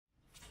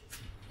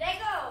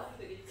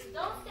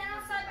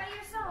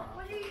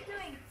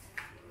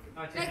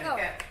Let go.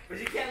 But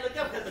you can't look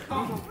up because the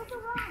Cambo. What's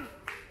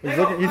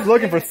wrong? He's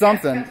looking for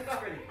something.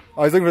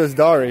 Oh, he's looking for this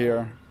dollar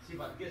here.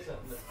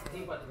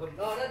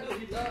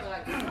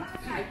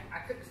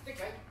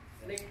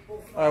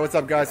 Alright, what's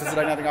up guys? This is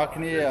Like Nothing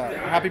Alkania.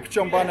 Happy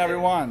Pichon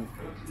everyone.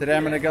 Today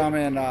I'm going to come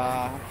and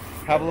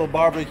have a little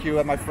barbecue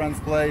at my friend's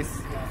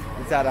place.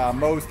 It's at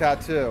Mo's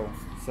Tattoo.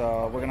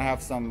 So we're going to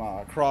have some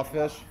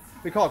crawfish.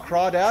 We call it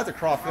crawdads or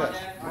crawfish?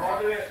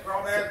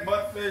 Crawdads,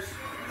 mudfish.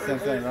 Same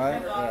thing,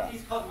 right? Yeah.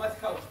 East Coast, West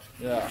Coast.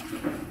 Yeah.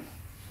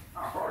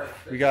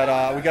 We got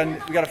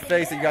a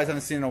face that you guys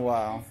haven't seen in a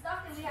while.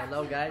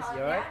 Hello guys,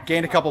 you alright?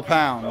 Gained a couple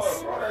pounds.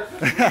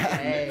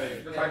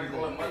 Hey.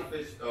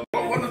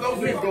 One of those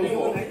things go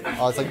for.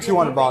 Oh, it's like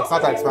 $200. Not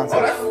that expensive.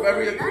 That's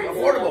very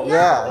affordable.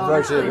 Yeah,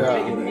 it's very cheap.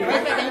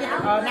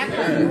 Yeah.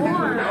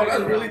 Oh,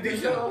 that's really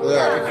decent.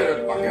 Yeah.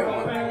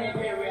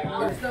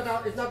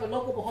 It's not the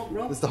local Hulk,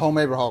 bro. This is the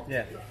homemade Hulk.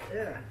 Yeah.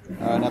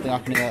 Nothing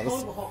Alkania.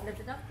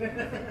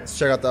 Let's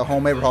check out the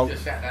homemade Hulk.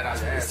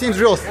 It seems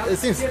real. It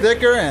seems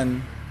thicker,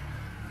 and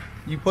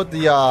you put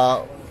the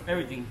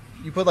Everything.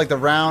 you put like the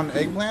round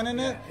eggplant in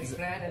it.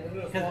 Eggplant and the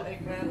little small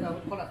eggplant. The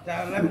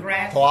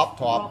lemongrass.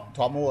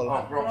 Top more.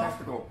 Oh, bro,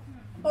 testicle.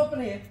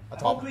 Open it.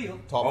 Top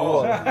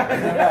more.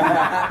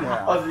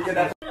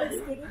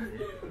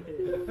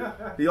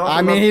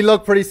 I mean, he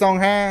looked pretty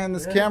Songhan in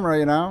this camera,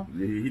 you know.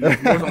 He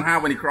looks more on high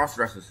when he cross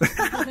dresses.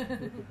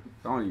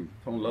 Telling you,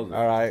 Tone loves it.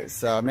 All right,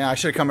 so man, I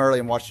should have come early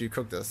and watched you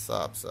cook this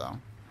up. So,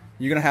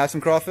 you gonna have some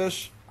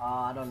crawfish?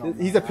 I don't know.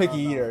 He's a picky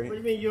eater. What do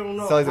you mean you don't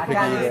know? So he's a picky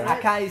eater. I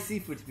can't eat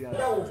seafood, to be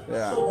honest.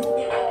 Yeah.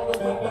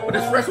 But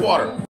it's fresh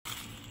water.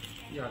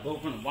 You gotta go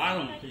from the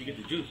bottom until you get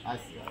the juice. I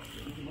see.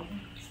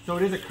 So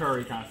it is a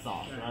curry kind of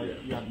sauce, right? Yeah.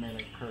 You have to make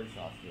like curry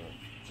sauce to it.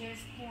 There's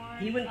corn.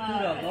 He went to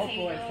the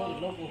local and told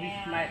the local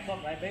he's my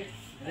talk, right, babe?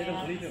 They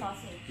don't believe him.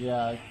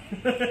 Yeah, I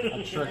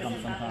trick them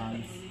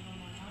sometimes.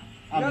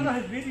 You don't know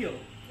his video.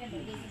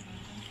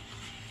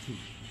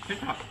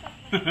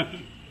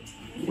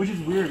 Which is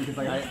weird because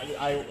like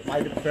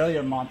I barely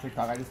am on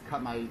TikTok. I just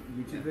cut my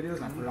YouTube videos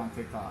and I put it on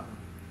TikTok.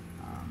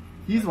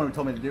 He's the one who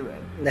told me to do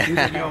it. He's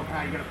like, yo,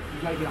 Pat, you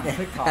gotta get on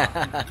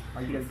TikTok.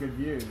 Or you get good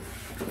views.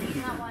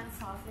 You not want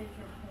sausage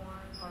or corn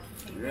or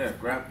potato? Yeah,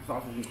 grab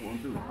sausage and corn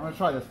too. I'm gonna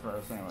try this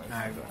first anyway.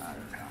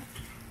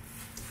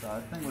 So I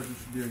think we're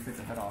just doing take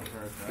the head off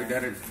first. Look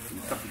at it,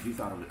 suck the juice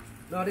out of it.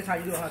 No, this is how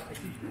you do it. I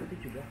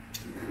teach you, bro.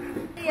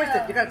 Twist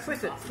it. You gotta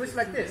twist it. Twist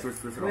like this.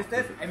 Twist it Twist off.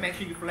 it. And make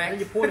sure you And flex.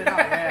 you pull it out.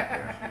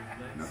 Yeah.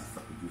 No,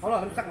 suck the juice Hold on,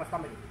 let me suck my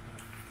stomach.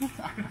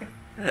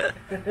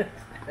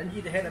 Then you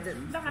eat the head of this.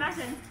 Do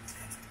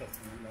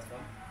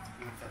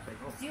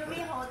you want me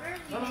to hold her? Do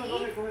you No, want no,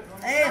 to eat? go ahead.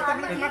 Hey,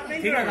 my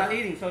Tina's finger. not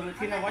eating, so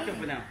Tina, watch it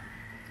for now.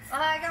 Oh,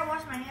 I gotta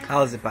wash my hands.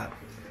 How is it, Pat?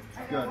 I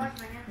gotta wash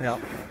my hands.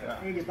 Yeah.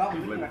 Hey, your dog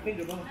with my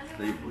finger, bro.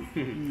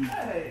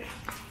 Stay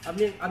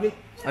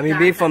I mean,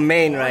 being from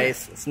Maine, right?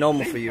 It's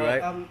normal for you,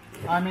 right?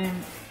 I mean,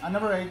 I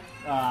never ate.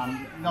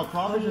 No,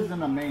 crawfish isn't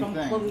the main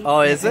thing. Oh,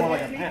 is It's it? more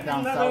like a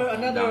down south.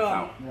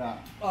 Another Yeah.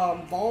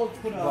 bowl to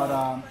put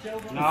But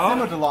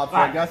similar to lobster,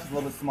 I guess it's a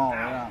little bit smaller.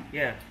 Yeah.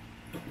 Yeah.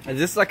 Is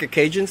this like a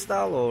Cajun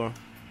style or?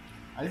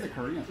 I think it's a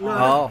Korean.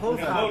 Oh.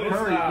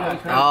 Curry. Yeah,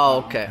 curry.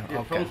 Oh, okay. Pro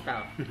Okay.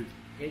 style.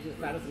 Asian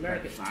style is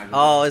American. size.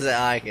 Oh, is it?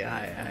 I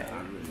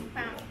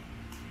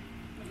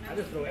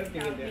just throw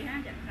everything in there.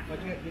 But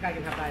you guys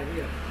can have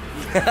diarrhea.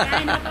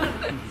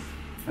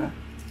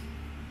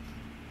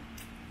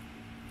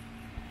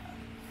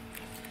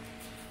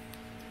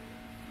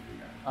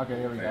 Okay,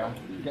 here we go.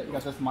 You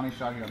got this money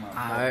shot here.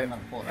 I'm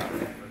gonna pull it out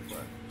really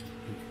quick.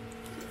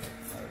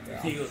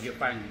 See, you'll get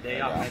fine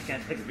day off. I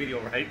can't take a video,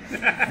 right?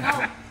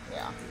 Yeah.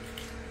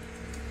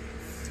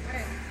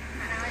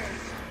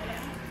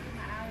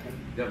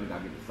 Definitely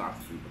gotta get the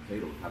sausage and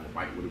potatoes. Have a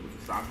bite with it with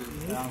the sausage.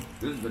 Yeah.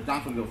 This is the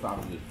Johnsonville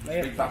sausages.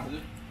 Steak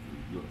sausages.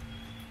 Good.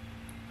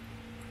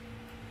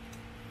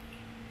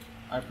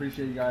 I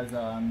appreciate you guys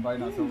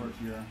inviting us over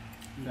to your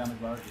family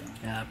barbecue.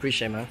 Yeah, I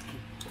appreciate it, man.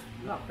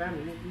 No,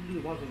 family, we do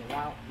it once in a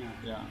while.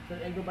 Yeah.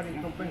 Ain't nobody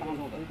complains on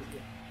those.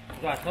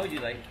 So I told you,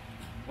 like,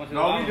 once in a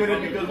while. No, we did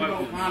it because we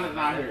know Khan is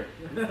not here.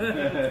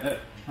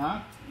 Huh?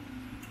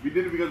 We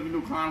did it because we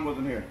knew Khan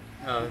wasn't here.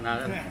 Oh,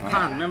 no, that's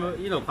Khan. Remember,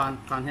 you know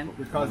Khan him?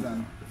 Your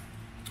cousin.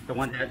 The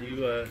one that you,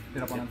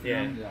 Hit up on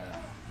Instagram? yeah.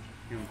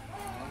 Yeah.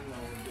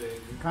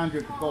 Kind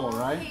of goal,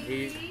 right?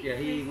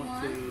 He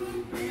wants to.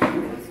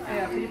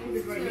 Yeah, so you put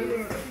it right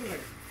here.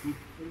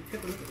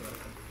 Take a look at that.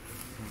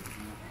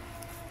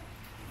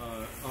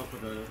 For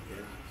the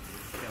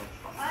shell.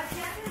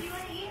 Jasmine, do you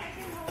want to eat? I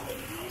can hold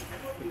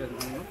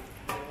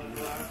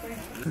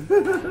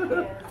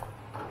it.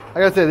 I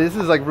gotta say, this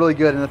is like really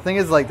good, and the thing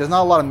is, like, there's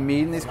not a lot of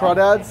meat in these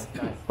crawdads,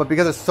 but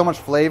because there's so much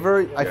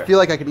flavor, I feel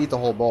like I could eat the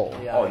whole bowl.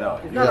 Oh no.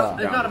 It's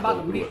not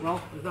about the meat, bro.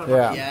 It's not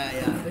Yeah.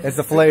 Yeah. It's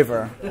the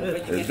flavor.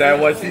 Is that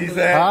what she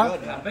said? Huh?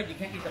 I bet you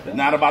can't eat the It's bowl.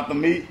 not about the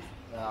meat.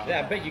 Yeah,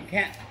 I bet you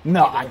can't.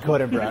 No, I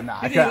couldn't, bro. No,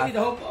 I You didn't eat can't.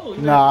 the whole bowl.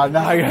 No,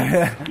 no.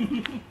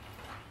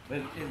 But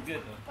it's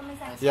good though.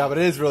 Yeah, but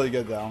it is really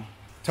good though.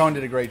 Tone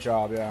did a great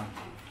job. Yeah.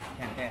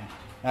 Can't.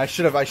 I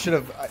should have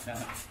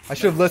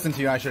listened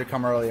to you. I should have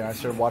come earlier. I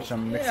should have watched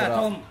them mix it I up.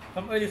 told him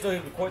come early so he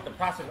record the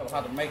process of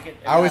how to make it.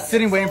 I was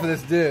sitting waiting for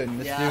this dude, and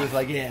this dude was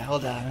like, "Yeah,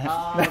 hold on."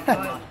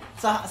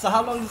 So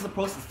how long does the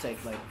process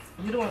take? Like,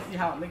 You don't want to see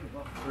how it makes it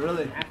go.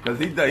 really?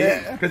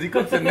 Because he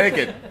cooks it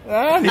naked.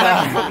 Nah. He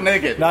likes to cook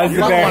naked. Not his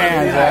bare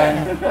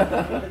hands,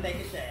 man.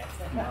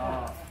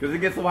 Because it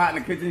gets so hot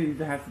in the kitchen, he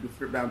just has to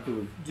strip down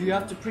to it. Do you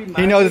have to pre-marinate?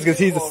 He knows this because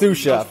he's a sous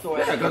chef. I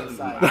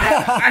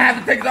have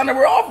to take his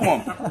underwear off for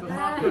him.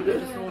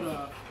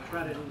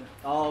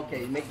 Oh,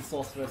 okay. Make the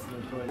sauce first and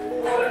then put it.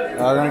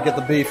 We're gonna get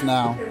the beef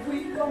now.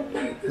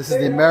 This is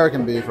the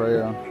American beef right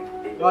here.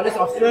 Oh, this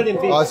Australian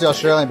beef. Oh, it's the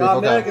Australian beef.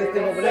 Okay. American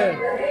thing over there.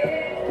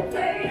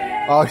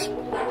 Oh,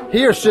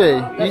 he or she?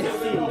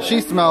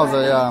 She smells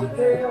it. Yeah.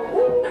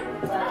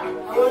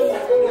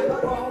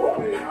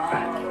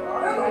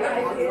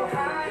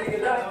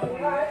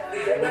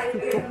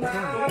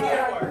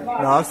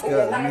 No, that's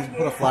good. Let me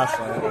put a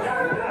flashlight on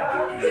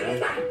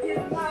it.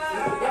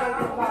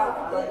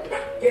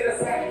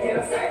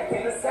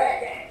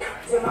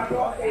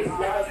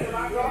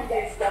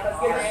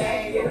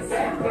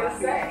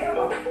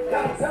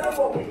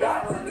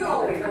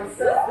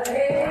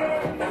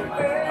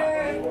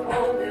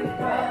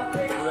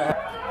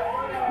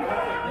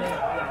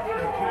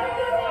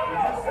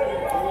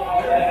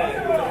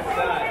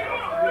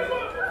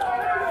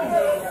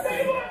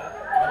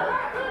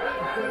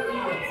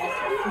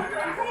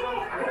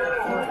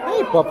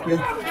 Hey, puppy. He's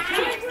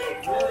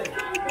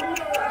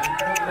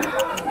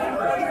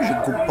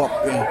a good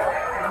puppy.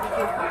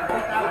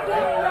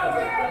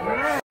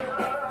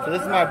 So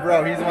this is my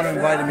bro. He's the one who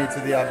invited me to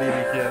the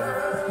BBQ.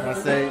 You want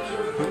to say,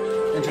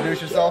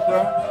 introduce yourself,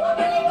 bro?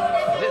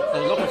 The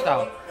local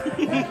style. I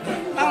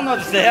don't know what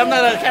to say. I'm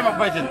not a camera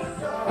person.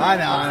 I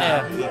know.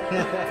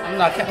 Yeah. I'm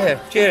not.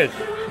 Cheers.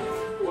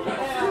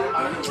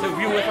 The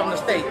viewers from the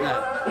state now.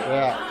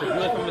 Yeah. The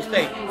viewers from the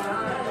state.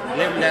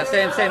 Living that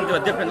same to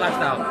a different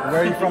lifestyle.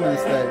 Where are you from in the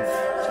States?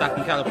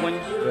 Stockton, California.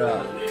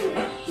 Yeah.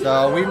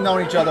 So we've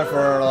known each other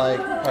for like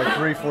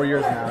 3-4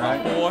 years now,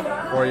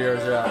 right? 4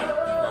 years,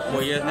 yeah.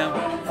 4 years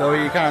now. So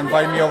he kind of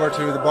invited me over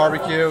to the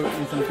barbecue,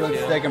 eat some good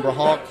steak and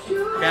brahok.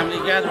 Family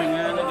gathering,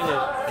 man. Look at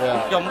this.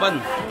 Yeah. Young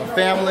bun. A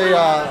family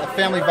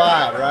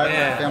vibe, right?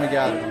 Yeah. Family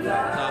gathering.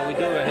 That's all we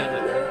do right here.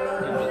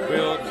 The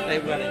grill, the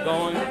steak, we got it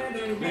going.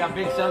 We got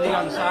big celery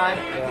on the side.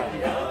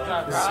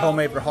 This is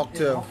homemade brahok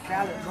too.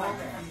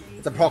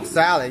 It's a brahok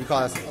salad. You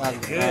call it.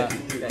 Good.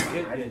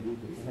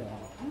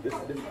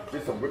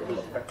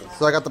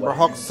 So I got the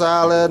brahok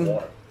salad.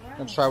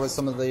 Gonna try with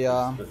some of the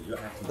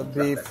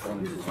beef.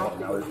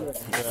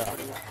 Yeah.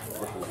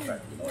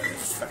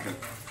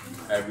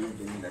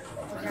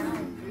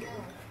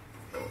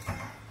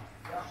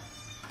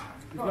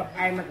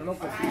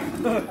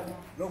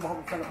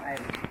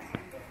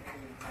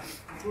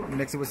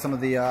 Mix it with some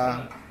of the.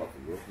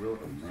 This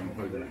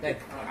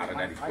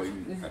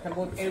This is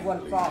Cambodian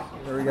A1 sauce.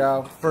 There we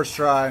go. First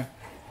try.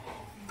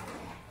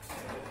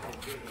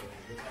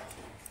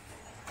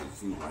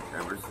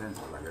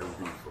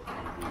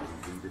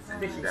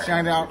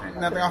 Chang nào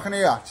nè tao không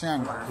đi à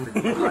Chang.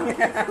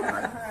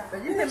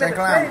 Chang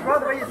Clam. Bro,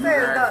 the way you say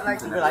it is not like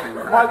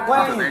Mark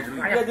Wayne.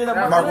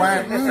 Mark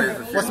Wayne.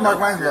 What's Mark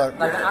Wayne's look?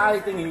 Like the eye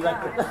thing, you like.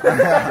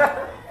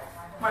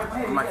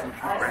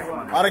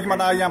 Ở đây chúng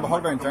ta giam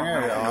bọc đằng trắng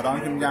này, ở đó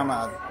chúng giam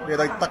mà đi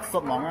đây tắc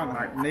sốt mỏng á,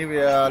 nếu vì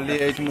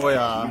lia chúng tôi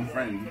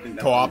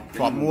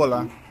thọp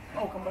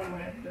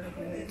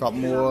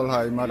mua là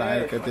hay mà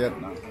đại cái tiết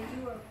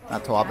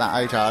thọp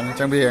đại chán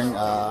chẳng biếng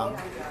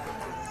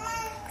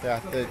cái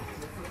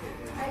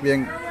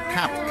biếng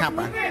cáp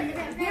à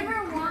Give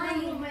her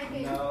wine.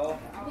 No.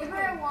 Give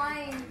her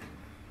wine.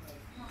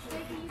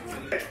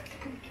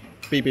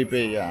 BBB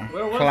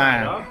ខ្លា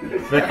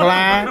វាខ្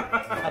លា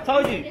I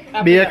told you.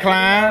 បៀខ្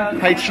លា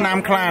ហើយឆ្នាំ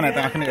ខ្លាអ្នក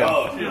ទាំងគ្នា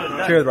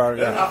Cheers bro.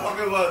 How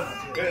fucking was?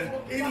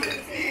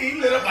 He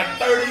lit up like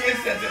 30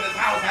 incense in his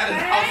house, had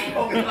his house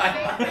smoking like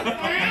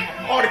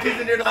all the kids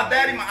in there like,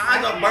 Daddy, my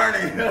eyes are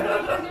burning.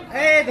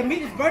 hey, the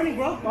meat is burning,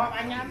 bro.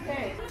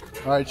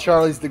 All right,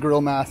 Charlie's the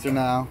grill master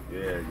now. Yeah,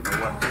 you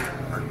know what?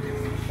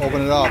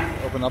 Open it up.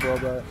 Open up a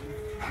little bit.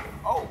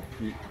 Oh,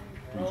 can you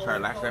try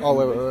to latch that? Oh,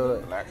 wait.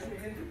 Latch.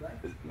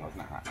 No, it's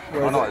not hot.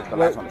 Where Oh, is no, it? it's the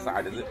latch on the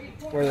side, is it?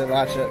 Where's the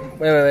latch it?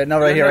 Wait. No,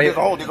 right here. There's a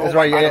hole. There's a It's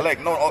hole right by here. the leg.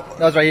 No,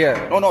 No, it's right here.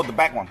 no, the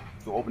back one.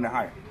 So open it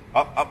higher.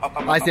 Up.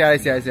 I see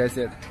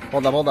it.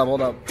 Hold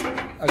up.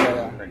 Okay,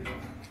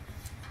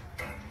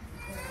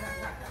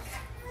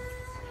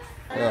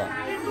 yeah.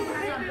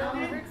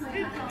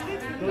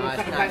 Nice.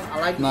 I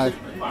like Nice.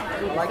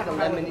 the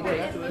lemony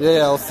taste.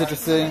 Yeah, a little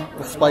citrusy,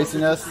 the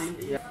spiciness.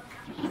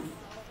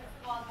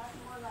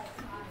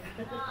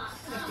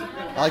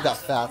 I like that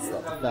fat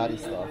stuff, the fatty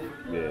stuff.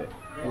 Yeah.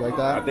 You like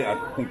that? I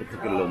think to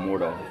cook it a little more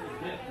though.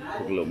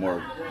 Cook a little more.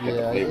 Get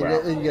the Yeah, flavor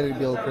out. you get it to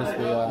be a little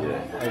crispy. Yeah,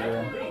 I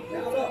agree.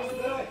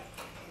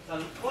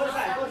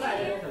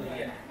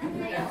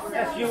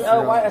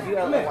 S-U-L-Y.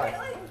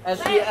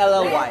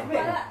 S-U-L-L-Y.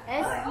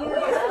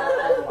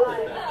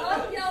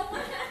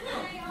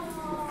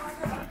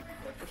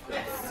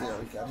 See what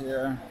we got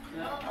here.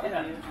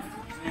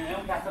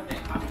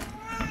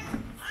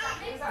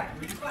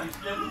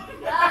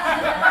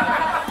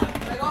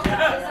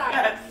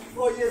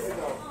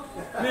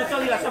 Man,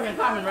 tell you got something in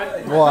common,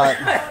 right? What?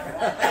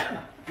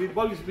 We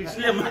both used to be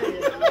slim.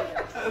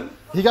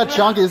 He got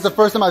chunky. This is the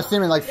first time I've seen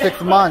him in like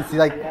 6 months. He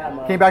like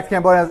came back to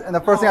Cambodia, and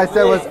the first thing I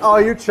said was, "Oh,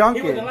 you're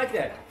chunky." He wasn't like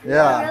that.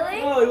 Yeah.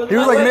 Really? Oh, He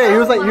was like me. He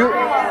was like you.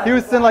 He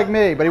was thin like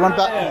me, but he went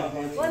back.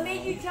 What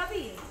made you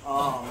chubby?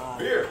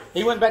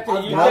 He went back to the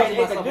UK and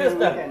ate the good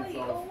stuff.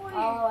 Oh,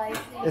 I see.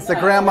 It's the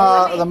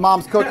grandma, the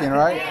mom's cooking,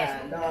 right?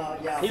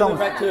 He went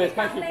back to his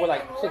country for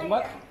like 6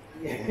 months.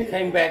 He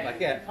came back like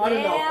that. I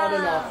don't know.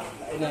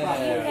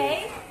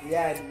 Okay?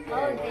 Yeah.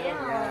 Oh,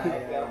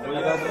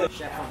 damn.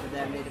 Chef over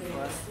there made it for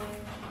us.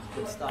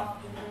 Good stuff.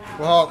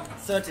 Well,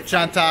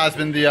 Certified. Chanta has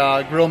been the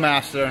grill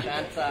master,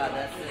 That's it,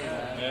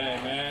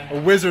 man. a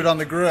wizard on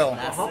the grill.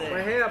 That's Right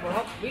it. here, but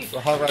hot beef. The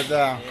hog right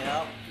there.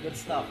 Yep. Good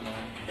stuff, man.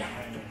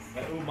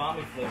 That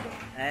umami flavor.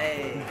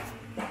 Hey.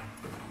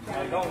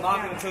 Don't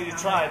knock it until you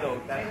try, though.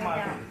 That's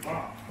my.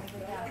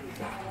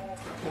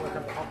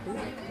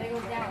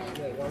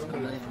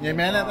 Yeah,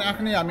 man.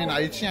 Actually, I mean,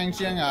 I chiang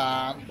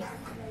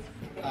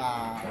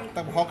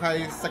tập hog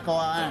hay sako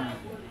ăn,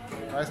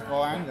 right?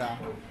 Sako ăn, yeah.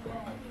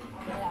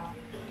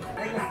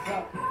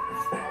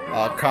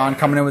 Khan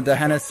coming in with the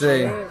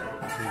Hennessy.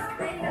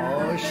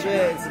 Oh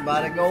shit, it's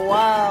about to go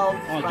wild.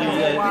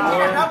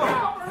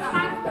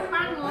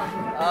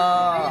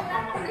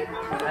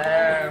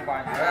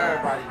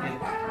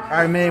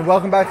 Alright, man.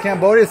 Welcome back to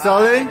Cambodia,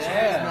 Sully.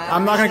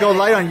 I'm not gonna go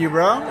light on you,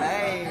 bro.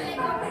 Hey.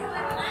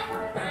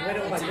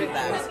 It's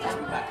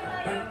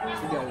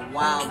go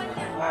wild, man.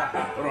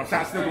 Hold on,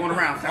 shots still going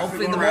around. Shots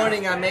Hopefully in still the going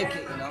morning I make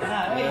it, you know.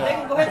 Hey, they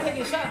can go ahead and take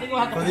your shot. They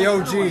gonna have to For the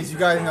OGs, you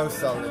guys know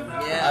Sully.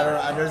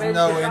 Yeah. There's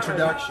no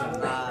introduction.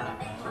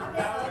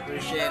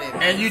 Appreciate it.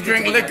 And you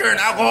drink liquor and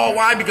alcohol.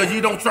 Why? Because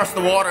you don't trust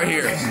the water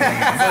here.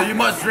 So you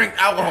must drink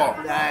alcohol.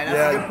 That's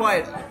Yeah. a good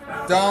point.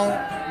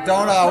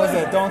 What's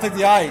it? Don't take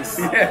the ice.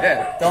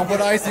 Yeah. Don't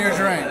put ice in your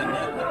drink.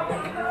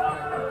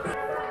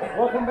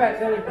 Welcome back,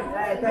 Sally.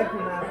 Hey, thank you,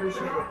 man. I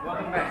appreciate it.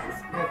 Welcome back.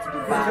 It's good to be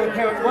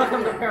back.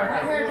 Welcome to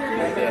paradise.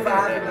 Thank you for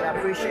having me. I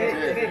appreciate it.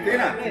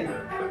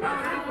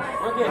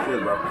 We're good.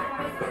 Good, bro.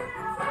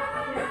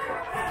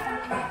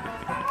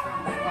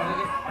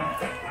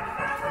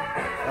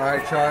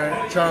 Alright,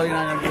 Charlie and I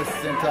are gonna do this at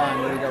the same time.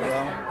 There you go, bro.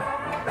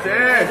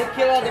 Cheers. They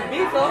kill all the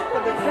beef, though.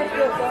 But the fish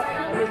goes up. I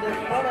mean, the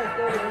product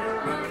goes up.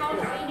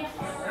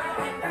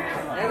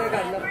 And I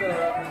got enough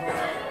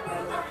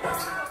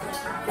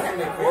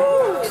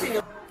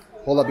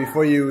Hold up,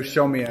 before you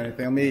show me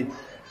anything, let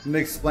me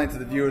explain to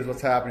the viewers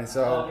what's happening.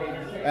 So,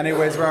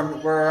 anyways,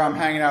 where I'm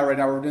hanging out right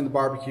now, we're doing the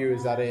barbecue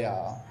is at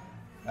a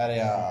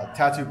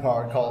tattoo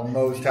parlor called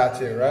Mo's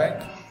Tattoo,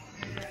 right?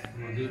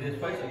 Do this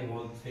first, or you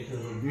want to take a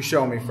room? You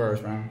show me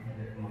first, man.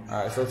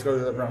 All right, so let's go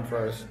to the room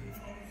first.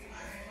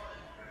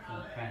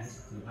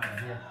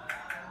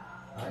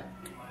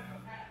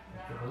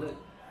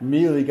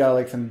 Immediately got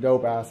like some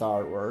dope ass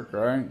artwork,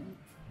 right?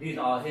 These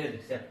are all his,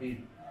 except these.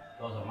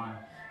 Those are mine.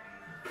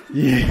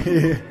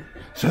 Yeah.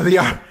 So the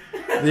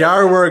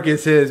artwork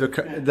is his.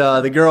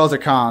 The girls are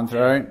Khan's,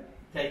 right?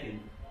 Taken.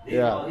 These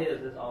Yeah. are all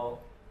his. It's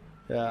all.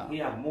 Yeah. We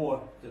have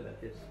more to like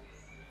this.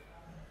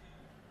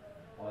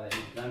 All that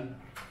he's done.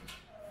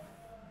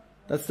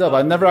 That's dope.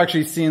 I've never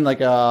actually seen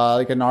like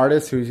an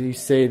artist he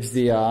saves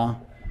the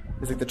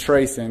it's like the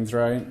tracings,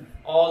 right?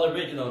 All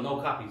original, no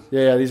copies.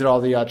 Yeah, these are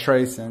all the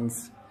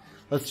tracings.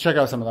 Let's check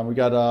out some of them. We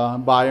got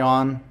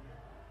Bayon.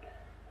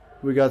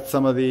 We got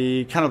some of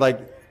the kind of like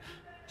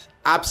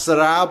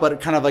Apsara,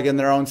 but kind of like in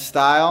their own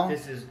style.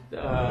 This is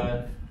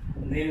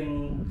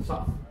Ning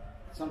something.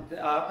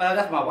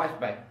 That's my wife's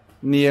bag.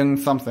 Niang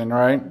something,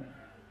 right?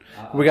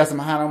 We got some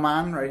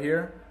Hanuman right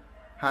here.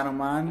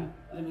 Hanuman.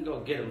 Let me go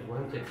get him for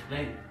him to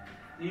explain.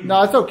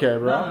 No, it's okay,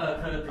 bro.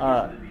 No, All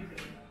right.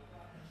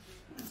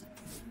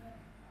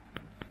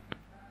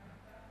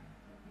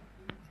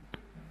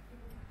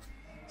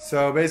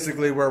 So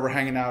basically, where we're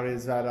hanging out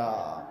is at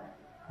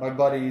my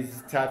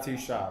buddy's tattoo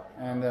shop,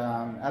 and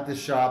at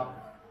this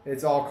shop,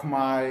 it's all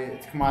Khmer.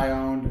 It's Khmer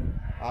owned.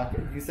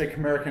 You can say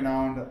American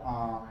owned.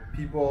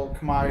 People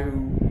Khmer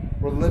who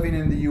were living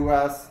in the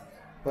U.S.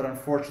 but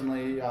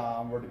unfortunately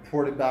were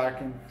deported back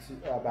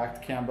to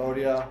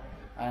Cambodia,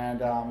 and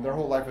their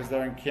whole life was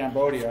there in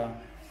Cambodia.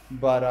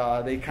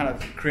 But they kind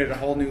of created a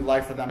whole new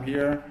life for them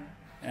here,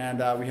 and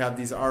we have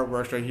these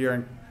artworks right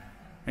here.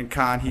 And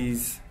Khan,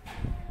 he's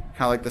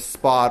kind of like the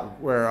spot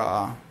where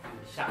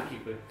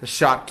Shopkeeper. the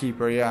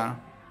shopkeeper, yeah.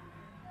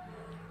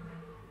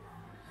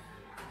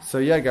 So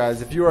yeah,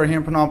 guys, if you are here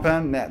in Phnom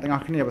Penh, អ្នកទាំងអ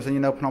ស់គ្នាបើសិន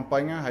ជានៅភ្នំពេ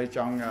ញហើយច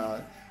ង់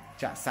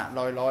ចាក់សាក់ល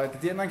យទៅ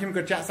ទៀតហ្នឹងខ្ញុំ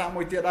ក៏ចាក់សាក់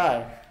មួយទៀតដែរ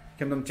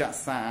ខ្ញុំនឹងចាក់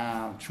សាក់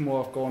ឈ្មោះ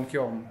កូនខ្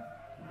ញុំ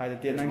ហើយទៅ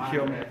ទៀតហ្នឹងខ្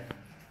ញុំ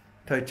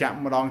ធ្វើចាក់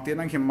ម្ដងទៀត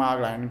ហ្នឹងខ្ញុំមកក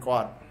ន្លែងគា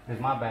ត់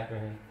There's my back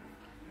right here.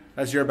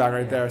 That's your back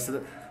right there. So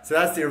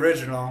that's the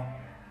original,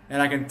 and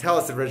I can tell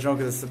it's the original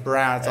because it's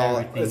brown. It's all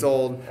it's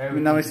old. I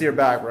mean, let me see your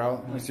back, bro.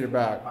 Let me see your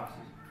back.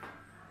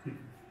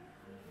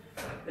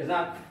 It's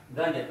not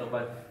done yet though,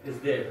 but it's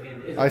there.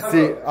 It's I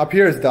see. Up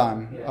here is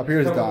done. Yeah, Up here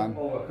is cover done.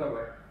 Over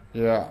cover.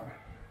 Yeah.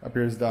 Up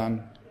here is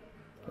done.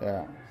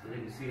 Yeah. So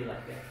you can see it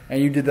like that.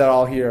 And you did that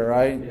all here,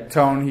 right? Yeah.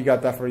 Tone, he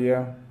got that for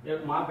you. Yeah,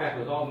 my back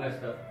was all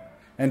messed up.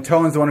 And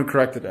Tone's the one who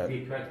corrected it.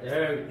 He corrected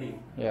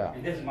everything. Yeah.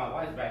 And this is my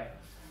wife's back.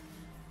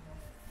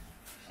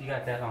 She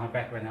got that on her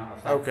back right now.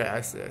 Outside. Okay,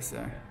 I see. I see.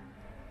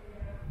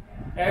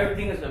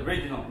 Everything is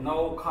original,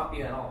 no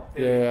copy at all.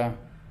 Yeah.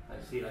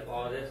 Like see, like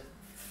all this.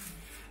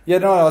 Yeah,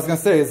 no, what I was gonna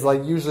say is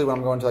like usually when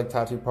I'm going to like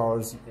tattoo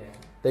parlors, Yeah.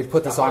 they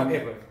put this on.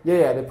 paper.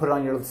 Yeah, they put it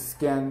on your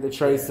skin, they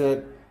trace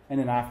it, and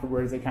then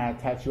afterwards they kind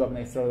of touch you up and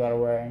they throw that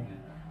away.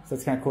 So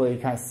it's kind of cool that you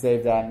kind of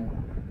save that and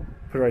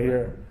put it right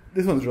here.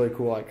 This one's really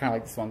cool. I kind of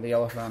like this one, the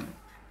elephant.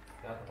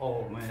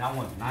 Oh man, that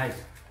one's nice.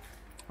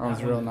 That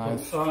one's real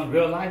nice. In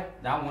real life,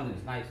 that one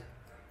is nice.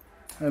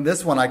 And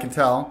this one I can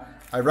tell.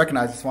 I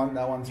recognize this one.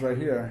 That one's right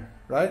here,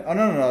 right? Oh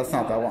no, that's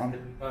not that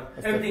one.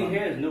 That's Everything different.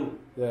 here is new.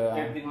 Yeah.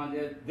 Everything on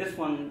there. This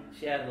one,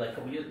 she had like a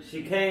couple years.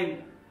 She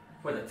came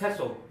for the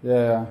Tesla.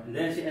 Yeah. And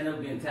then she ended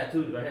up getting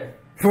tattooed right here.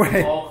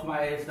 Wait. All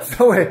my stuff.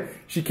 So wait,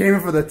 she came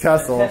in for the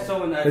Tessel,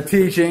 The to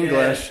teach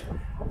English,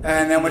 Yeah.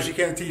 and then when she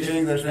came to teach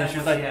English, then That's she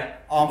was what like, she had.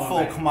 "Oh, I'm Going full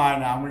back. Khmer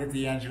now. I'm gonna get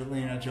the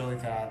Angelina Jolie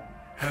tat."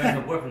 Her and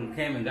her boyfriend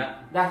came and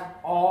that's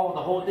all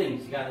the whole thing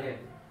she got here.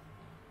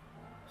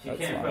 She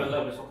That's came for nice. a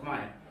love with so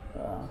mine.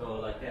 Yeah. So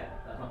like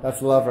that.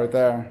 That's love right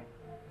there.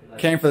 Like,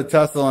 Came for the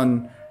Tessel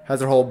and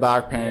has her whole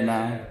back pain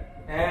now.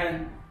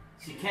 And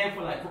she came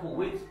for like a couple of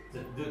weeks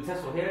to do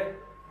Tesla here,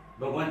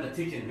 but went to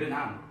teach in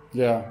Vietnam.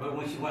 Yeah, But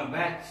when she went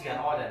back, she got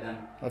all that done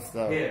that's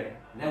the. here.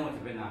 Then went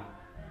to Vietnam.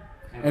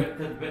 And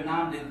because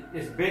Vietnam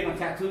is big on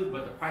tattoos,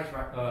 but the price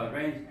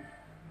range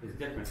is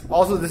different.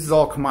 Also, this is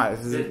all Khmer.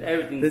 This is There's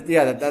everything.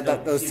 yeah,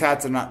 those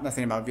tats are not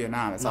nothing about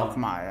Vietnam. It's all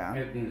Khmer. Yeah.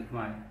 Everything is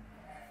Khmer.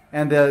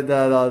 And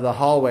the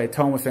hallway.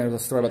 Tone was saying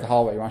there's a story about the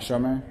hallway. You want to show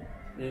me?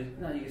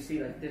 No, you can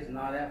see like this and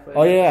all that.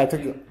 Oh yeah, I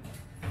took the.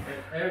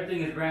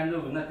 Everything is brand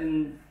new.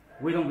 Nothing.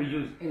 We don't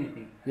reuse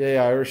anything.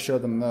 Yeah, I already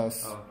showed them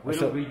this. We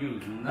don't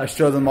reuse. I Nothing.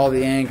 showed them all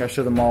the ink. I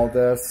showed them all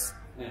this.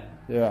 Yeah.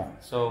 Yeah,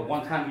 So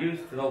one time use,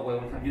 throw away.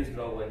 One time use,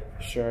 throw away.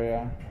 sure,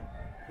 yeah.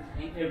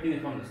 Everything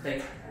is from the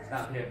States. It's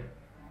not here.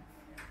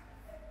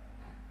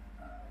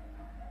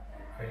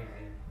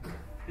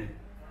 Crazy.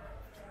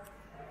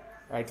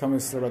 All right, tell me a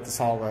story about this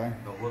hallway.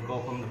 So we'll go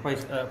from the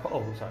place. Sorry. We'll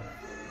go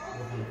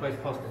from the place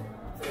posted.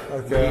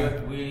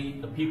 Okay. We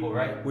the people,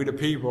 right? We the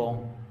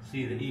people.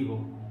 See the evil.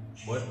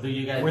 What do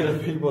you guys We do? the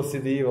people see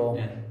the evil.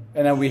 Yeah.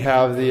 And then we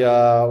have the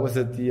was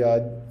it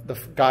the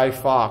Guy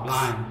Fawkes?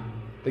 Blind.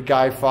 The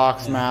Guy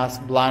Fawkes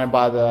mask, blinded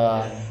by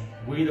the.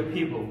 We the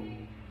people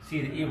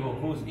see the evil.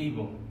 Who's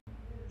evil?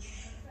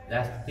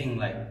 That's the thing.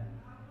 Like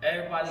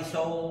everybody's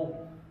so.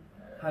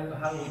 How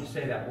would you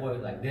say that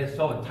word? Like they're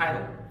so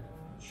entitled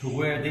to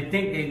where they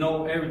think they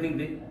know everything.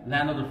 They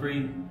land of the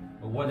free,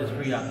 or what is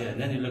free out there. And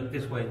then they look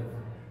this way.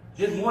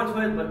 There's more to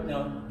it,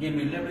 but give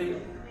me liberty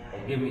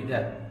or give me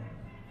death.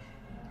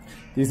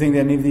 Do you think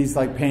that any of these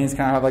like paintings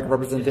kind of have like a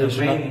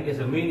representation? It's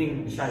a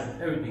meaning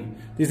beside everything.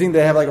 Do you think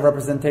they have like a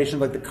representation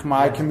of like the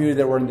Khmer community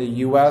that were in the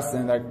U.S.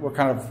 and like were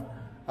kind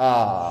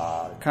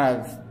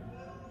of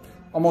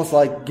almost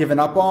like given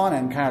up on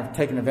and kind of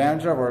taken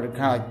advantage of, or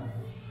kind of like?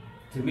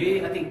 To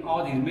me, I think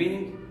all these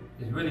meanings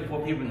is really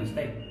for people in the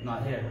state,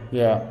 not here.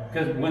 Yeah.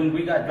 Because when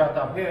we got dropped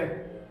off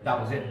here, that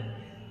was it.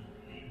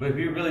 But if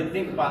you really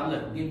think about,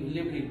 look, give me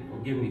liberty or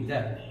give me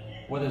death,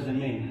 what does it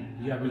mean?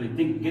 You gotta really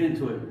think, get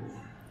into it.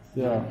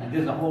 Yeah. And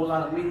there's a whole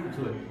lot of meaning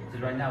to it.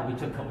 Because right now we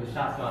took a couple of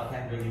shots, so I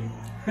can't really.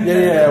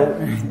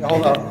 Yeah.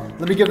 Hold on.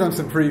 Let me give them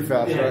some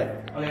prefabs,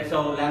 right? Okay,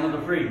 so land of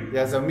the free.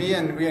 Yeah. So me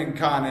and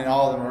Khan and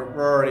all of them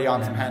were already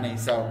on some Henny.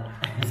 So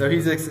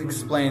he's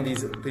explained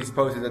these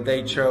posters that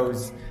they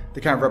chose to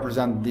kind of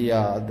represent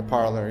the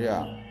parlor.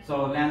 Yeah.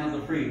 So land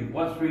of the free.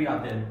 What's free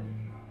out there?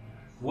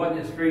 What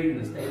is free in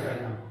the state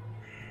right now?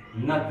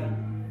 Nothing.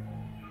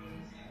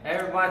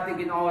 Everybody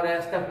thinking all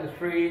that stuff is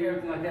free,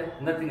 everything like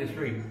that. Nothing is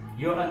free.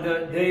 You're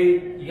under,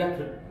 you have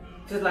to,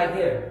 just like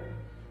here,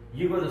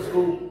 you go to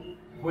school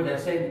where they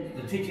say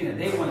the teaching that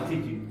they want to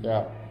teach you.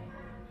 Yeah.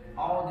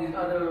 All these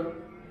other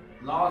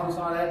laws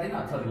and all that, they're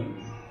not telling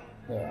you.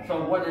 Yeah.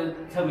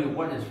 So tell me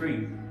what is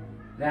free?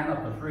 Land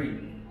up for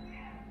free.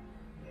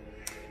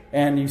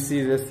 And you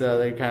see this,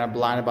 they kind of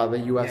blinded by the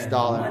U.S.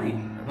 dollar. Money.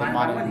 The Blinded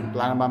by money.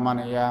 Blinded by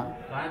money, yeah.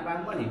 Blinded by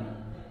money.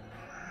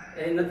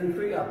 Ain't nothing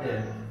free out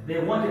there. They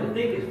want you to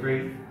think it's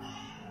free,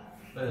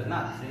 but it's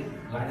not, see?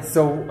 Blinded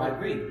So, by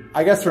greed.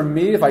 I guess for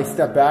me, if I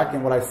step back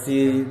and what I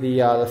see,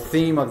 the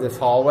theme of this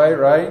hallway,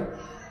 right,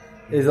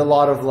 is a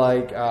lot of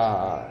like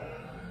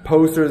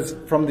posters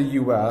from the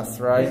U.S.,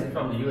 right? This is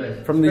from the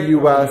U.S. From the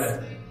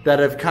U.S. that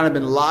have kind of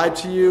been lied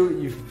to you.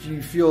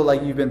 You feel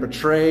like you've been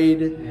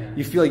betrayed. Yeah.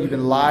 You feel like you've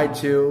been lied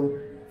to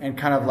and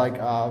kind of like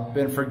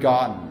been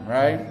forgotten,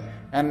 right?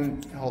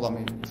 And hold on,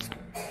 maybe.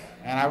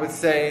 And I would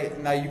say,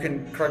 now you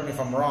can correct me if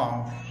I'm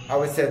wrong, I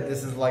would say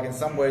this is like in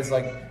some ways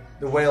like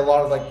the way a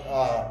lot of like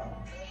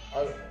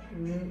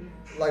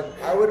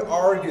I would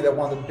argue that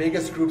one of the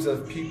biggest groups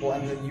of people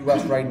in the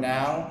U.S. right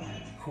now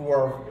who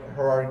are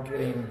who are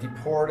getting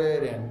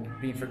deported and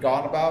being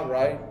forgotten about,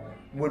 right,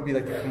 would be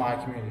like the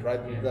Khmer community,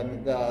 right?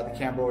 The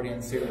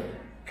Cambodians who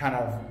kind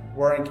of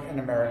weren't in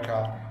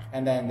America,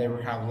 and then they were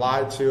kind of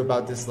lied to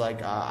about this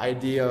like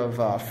idea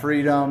of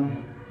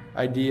freedom,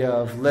 idea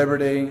of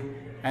liberty,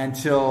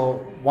 until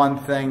one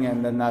thing,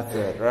 and then that's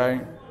it,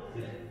 right?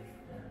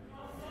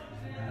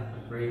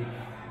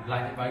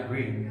 Blinded by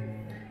greed.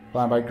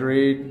 Blind by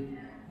greed.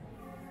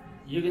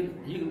 You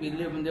can be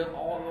living there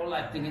all your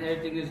life thinking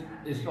everything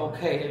is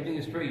okay, everything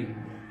is free.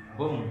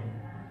 Boom.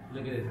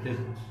 Look at it.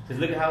 Just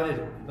look at how it is.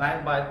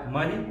 Blinded by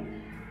money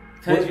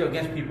turns you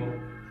against people.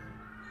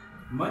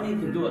 Money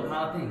can do a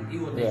lot of things,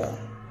 evil things. Yeah.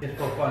 Just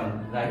for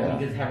fun. Like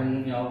we just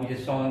having, we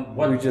just showing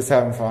what We just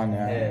having fun,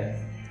 yeah.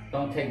 Yeah.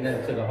 Don't take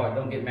nothing to the heart.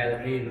 Don't get mad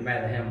at me, get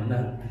mad at him or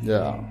nothing.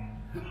 Yeah.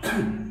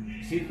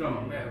 She's from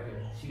America.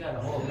 She got the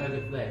whole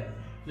American flag.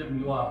 Flipping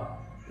you off.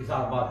 It's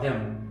all about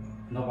them,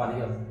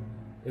 nobody else.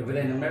 If it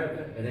ain't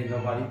America, it ain't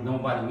nobody.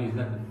 Nobody means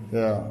nothing.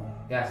 Yeah.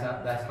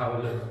 That's how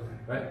it looks,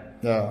 right?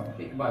 Yeah.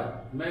 Think about it.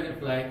 American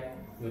flag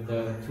with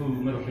the two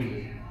middle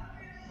fingers.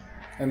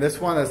 And this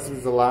one, this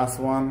is the last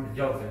one.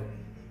 Joke.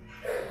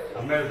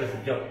 America's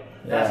a joke.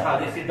 That's how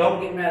they say.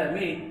 Don't get mad at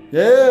me.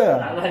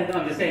 Yeah. I like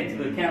I'm just saying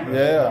to the camera.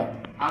 Yeah.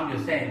 I'm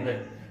just saying, look.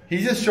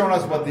 He's just showing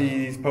us what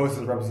these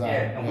posters represent.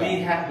 Yeah,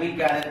 and we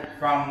got it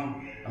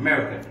from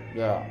America.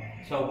 Yeah.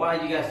 So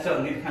why you guys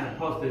selling these kind of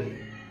posters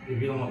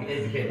if you don't want to be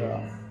educated?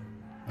 Yeah.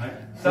 Right?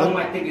 Some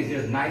might think it's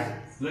just nice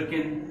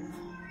looking,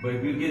 but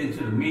if you get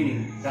into the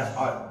meaning, that's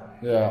art.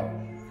 Yeah.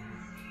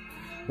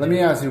 Let me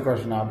ask you a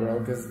question now, bro,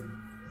 because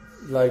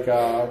like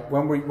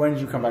when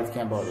did you come back to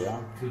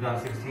Cambodia?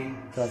 2016.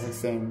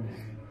 2016.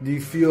 Do you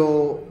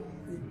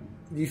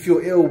feel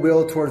ill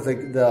will towards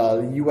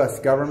the U.S.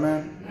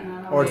 government,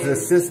 or to the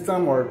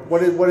system, or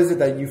what is it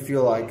that you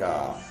feel like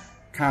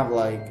kind of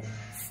like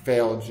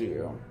failed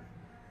you?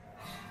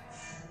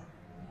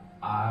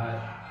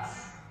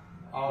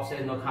 I'll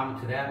say no comment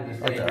to that and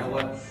just say, you know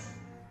what,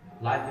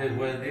 life is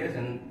what it is,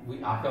 and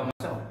I felt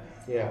myself.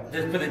 Yeah.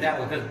 Just put it that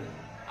way, because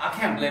I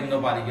can't blame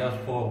nobody else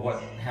for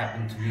what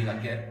happened to me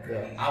like that.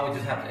 Yeah. I would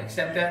just have to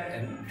accept that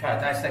and try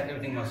to dissect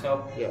everything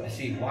myself and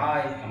see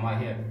why am I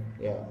here?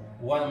 Yeah.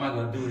 What am I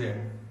going to do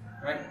here?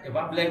 Right? If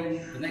I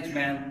blame the next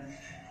man,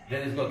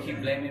 then it's going to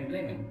keep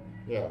blaming.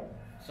 Yeah.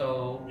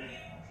 So,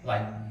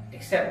 like,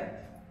 accept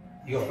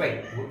your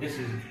fate. This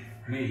is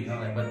me,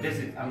 but this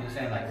is, I'm just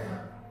saying, like,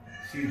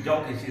 she's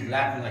joking, she's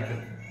laughing, like,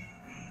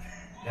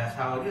 that's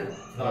how it is.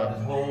 So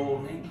this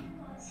whole thing,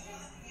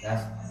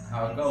 that's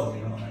how it goes,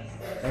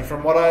 And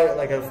from what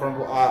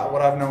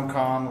what I've known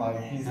Khan, like,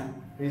 he's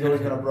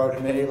always been a bro to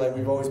me. Like,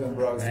 we've always been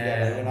bros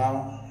together,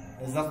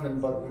 There's nothing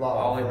but love.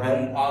 Always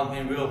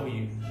been real for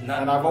you. And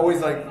I've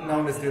always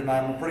known this dude, and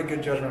I'm a pretty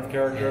good judgment of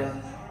character.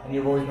 And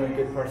you've always been a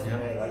good person to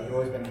me. Like, you've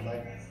always been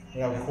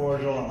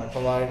cordial and like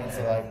polite. And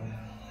so like,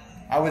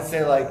 I would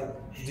say like,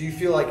 do you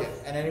feel like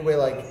in any way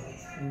like,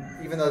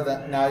 even though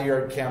now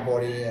you're in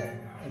Cambodia,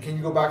 can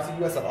you go back to the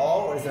U.S. at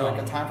all, or is there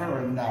like a time frame,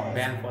 or no?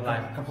 Banned for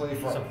life. Completely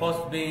for.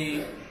 Supposed to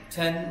be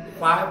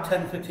 5,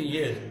 10, 15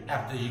 years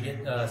after you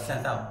get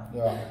sent out.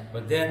 Yeah.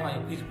 But then on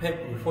your piece of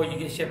paper, before you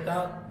get shipped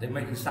out, they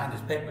make you sign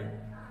this paper.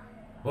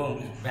 Boom,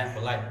 it's banned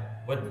for life.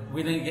 But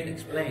we didn't get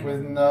explained.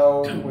 With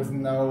no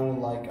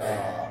like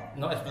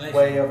no explanation.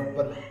 Way of,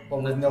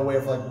 but with no way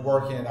of like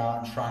working it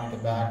out and trying to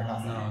get back or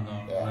nothing.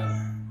 No.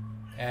 Yeah.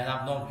 And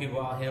I've known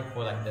people out here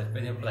for like that's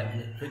been here for like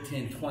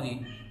 15,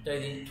 20,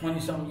 30, 20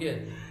 something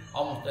years,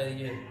 almost 30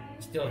 years,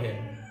 still here.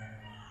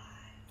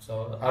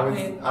 So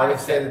I would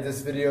say that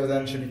this video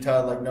then should be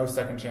titled like "No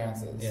Second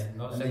Chances." Yeah,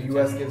 no second and the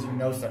U.S. chances. gives you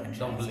no second chances.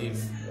 Don't believe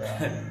it.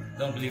 Yeah.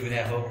 Don't believe in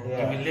that hope.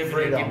 Yeah. Give me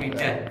liberty, give me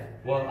death.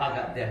 Well, I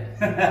got death.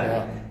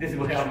 Yeah. This is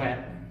where I'm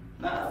at.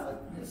 Nah,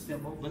 it's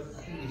simple, but I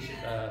think we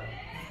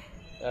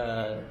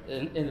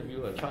should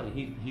interview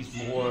Charlie. He's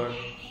more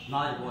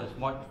knowledgeable and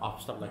smart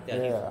off stuff like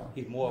that. Yeah.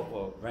 He's more of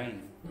a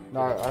brain.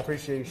 No, I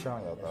appreciate you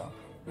showing that, though.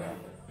 Yeah.